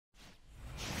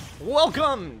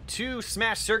Welcome to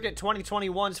Smash Circuit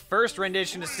 2021's first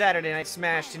rendition of Saturday Night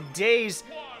Smash. Today's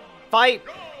fight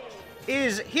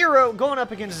is Hero going up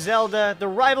against ZELDA, the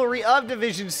rivalry of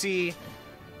Division C.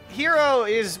 Hero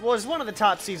was one of the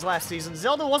top seeds last season.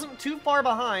 ZELDA wasn't too far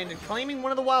behind and claiming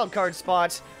one of the wildcard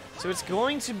spots. So it's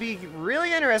going to be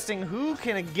really interesting who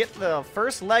can get the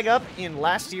first leg up in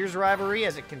last year's rivalry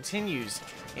as it continues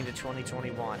into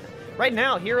 2021. Right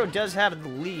now, Hero does have the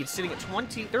lead, sitting at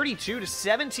 32 to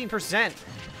 17%.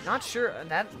 Not sure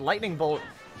that lightning bolt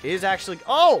is actually...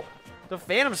 Oh! The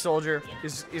Phantom Soldier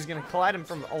is going to collide him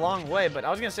from a long way, but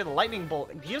I was going to say the lightning bolt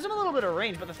gives him a little bit of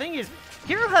range, but the thing is,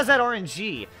 Hero has that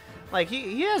RNG. Like,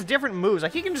 he has different moves.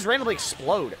 Like, he can just randomly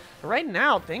explode. But right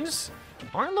now, things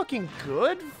aren't looking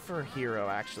good for Hero,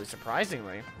 actually,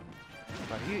 surprisingly.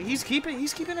 But he's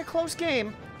keeping a close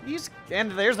game.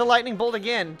 And there's the lightning bolt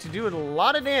again to do a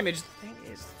lot of damage. The thing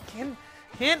is,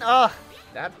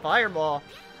 that fireball.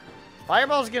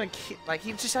 Fireball's gonna, like,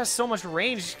 he just has so much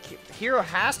range. Hero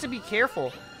has to be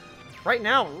careful. Right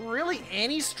now, really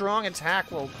any strong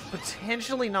attack will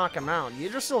potentially knock him out.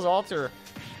 Yggdrasil's altar,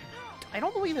 I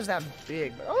don't believe is that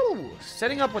big, but oh,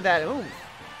 setting up with that oomph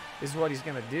is what he's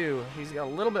gonna do. He's got a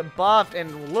little bit buffed,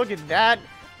 and look at that.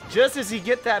 Just as he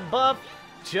gets that buff,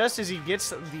 just as he gets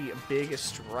the big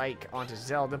strike onto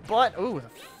ZELDA, but oh,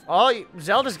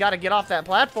 ZELDA's got to get off that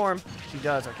platform. She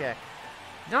does, okay.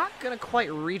 Not gonna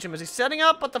quite reach him as he's setting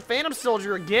up, but the Phantom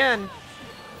Soldier again.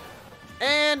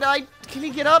 And can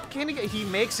he get up? He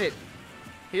makes it.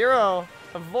 Hero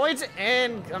avoids it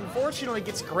and unfortunately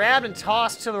gets grabbed and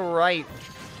tossed to the right.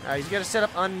 He's gonna set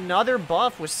up another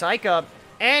buff with Psych Up,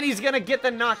 and he's gonna get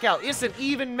the knockout. It's an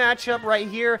even matchup right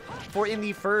here for in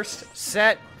the first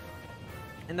set.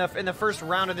 In the first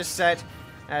round of this set,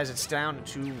 as it's down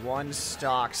to one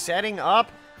stock. Setting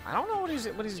up. I don't know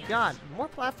what he's got. More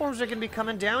platforms are gonna be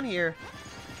coming down here.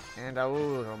 And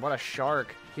oh, what a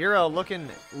shark. Hero looking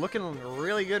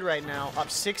really good right now. Up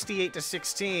 68 to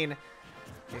 16.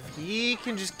 If he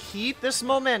can just keep this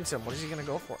momentum, what is he gonna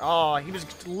go for? Oh, he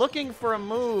was looking for a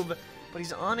move, but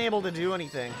he's unable to do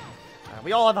anything.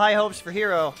 We all have high hopes for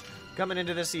Hero coming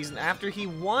into this season after he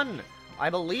won. I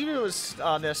believe it was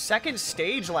the second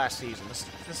stage last season,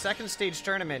 the second stage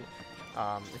tournament.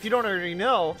 If you don't already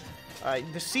know,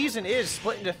 the season is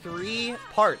split into 3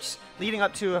 parts leading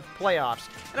up to playoffs.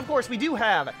 And of course, we do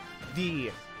have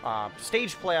the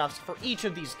stage playoffs for each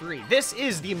of these 3. This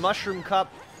is the Mushroom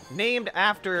Cup, named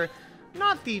after,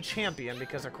 not the champion,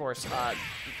 because of course,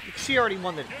 she already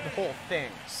won the whole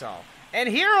thing, so. And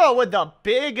Hero with the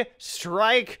big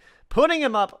strike, putting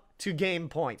him up to game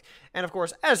point. And of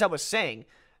course, as I was saying,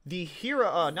 the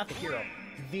hero, not the hero,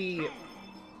 the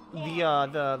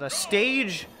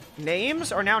stage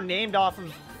names are now named off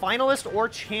of finalists or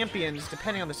champions,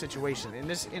 depending on the situation. In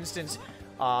this instance,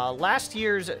 last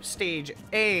year's stage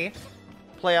A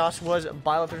playoffs was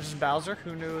Byleth versus Bowser.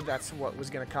 Who knew that's what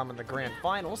was going to come in the grand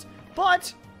finals?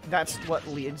 But that's what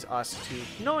leads us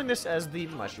to knowing this as the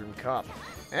Mushroom Cup.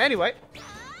 Anyway,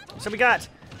 so we got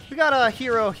a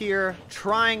Hero here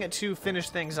trying to finish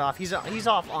things off. He's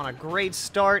off on a great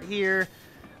start here,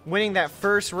 winning that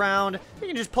first round. He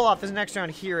can just pull off this next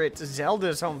round here at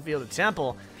ZELDA's home field at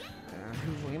Temple.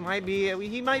 He might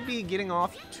be getting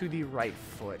off to the right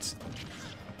foot.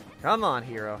 Come on,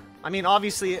 Hero. I mean,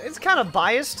 obviously it's kind of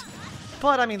biased,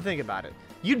 but I mean, think about it.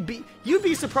 You'd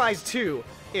be surprised too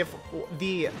if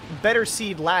the better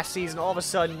seed last season all of a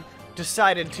sudden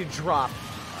decided to drop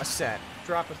a set,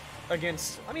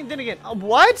 against, I mean, then again,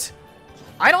 what?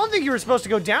 I don't think you were supposed to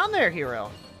go down there,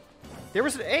 Hero. There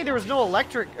was no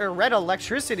red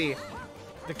electricity.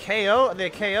 The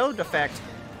KO defect.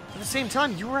 At the same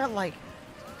time, you were at like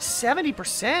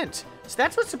 70%. So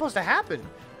that's what's supposed to happen.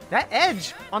 That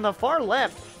edge on the far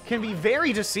left can be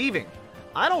very deceiving.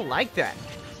 I don't like that.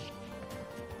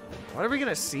 What are we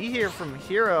gonna see here from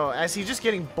Hero as he's just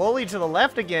getting bullied to the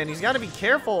left again? He's got to be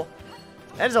careful.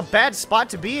 That is a bad spot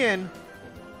to be in.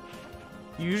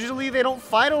 Usually they don't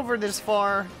fight over this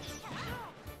far.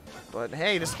 But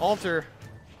hey, this altar.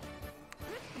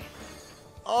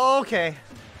 Okay.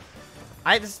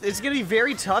 It's going to be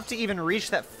very tough to even reach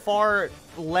that far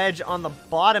ledge on the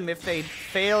bottom if they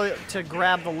fail to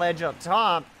grab the ledge up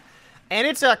top. And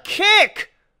it's a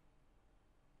kick!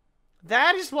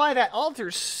 That is why that altar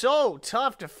is so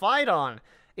tough to fight on.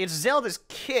 It's ZELDA's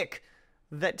kick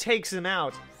that takes him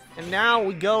out. And now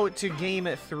we go to game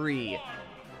 3.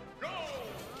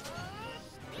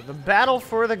 The battle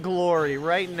for the glory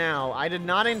right now. I did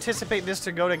not anticipate this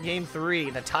to go to game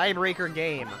 3, the tiebreaker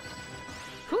game.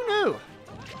 Who knew?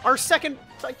 Our second,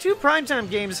 like 2 primetime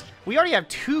games, we already have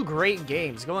 2 great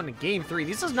games going to game 3.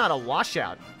 This is not a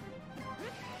washout.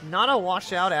 Not a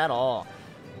washout at all.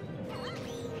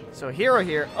 So Hero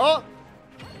here. Oh!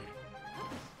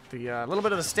 The little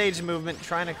bit of the stage movement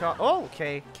trying to call. Oh,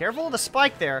 okay. Careful of the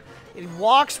spike there. It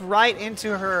walks right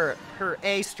into her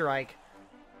A strike.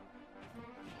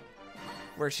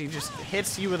 Where she just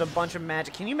hits you with a bunch of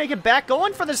magic. Can you make it back?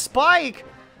 Going for the spike!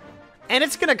 And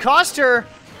it's gonna cost her.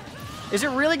 Is it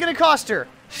really gonna cost her?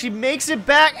 She makes it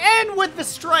back and with the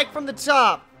strike from the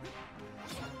top.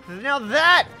 Now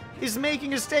that is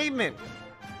making a statement.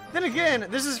 Then again,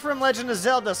 this is from Legend of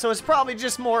Zelda, so it's probably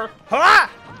just more ha!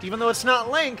 Even though it's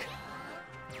not Link.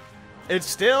 It's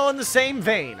still in the same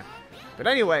vein. But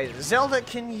anyway, Zelda,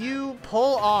 can you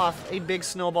pull off a big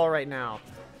snowball right now?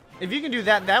 If you can do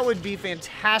that, that would be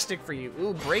fantastic for you.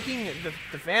 Ooh, breaking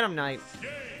the Phantom Knight.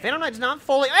 Phantom Knight's not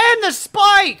fully... And the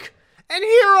spike! And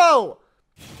Hero!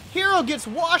 Hero gets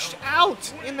washed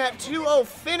out in that 2-0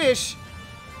 finish.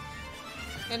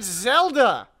 And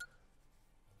Zelda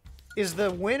is the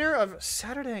winner of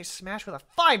Saturday Night Smash with a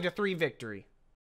 5-3 victory.